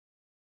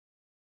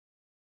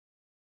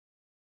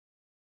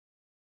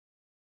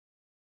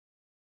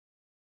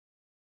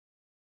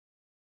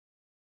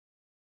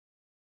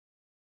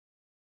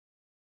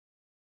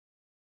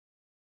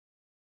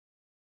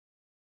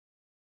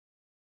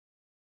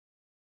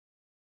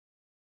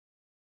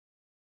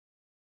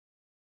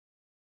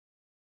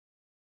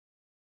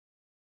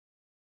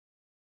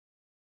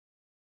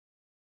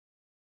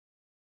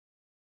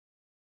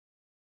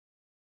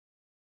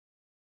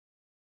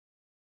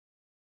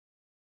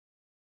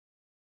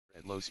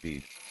at low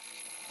speed.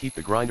 Keep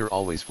the grinder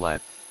always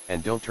flat,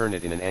 and don't turn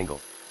it in an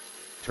angle.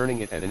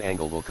 Turning it at an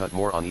angle will cut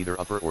more on either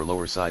upper or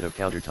lower side of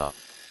countertop.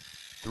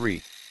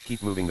 3.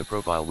 Keep moving the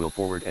profile wheel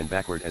forward and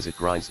backward as it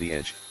grinds the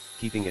edge.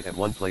 Keeping it at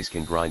one place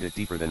can grind it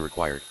deeper than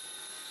required.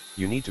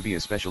 You need to be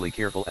especially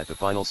careful at the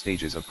final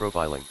stages of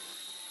profiling.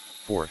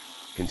 4.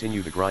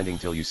 Continue the grinding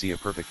till you see a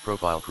perfect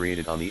profile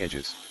created on the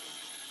edges.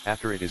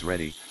 After it is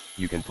ready,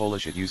 you can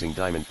polish it using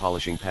diamond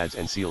polishing pads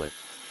and seal it.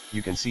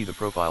 You can see the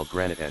profiled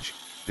granite edge.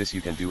 This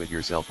you can do it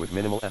yourself with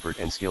minimal effort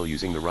and skill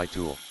using the right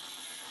tool.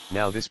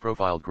 Now this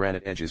profiled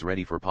granite edge is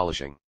ready for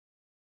polishing.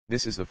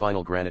 This is the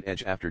final granite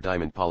edge after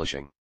diamond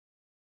polishing.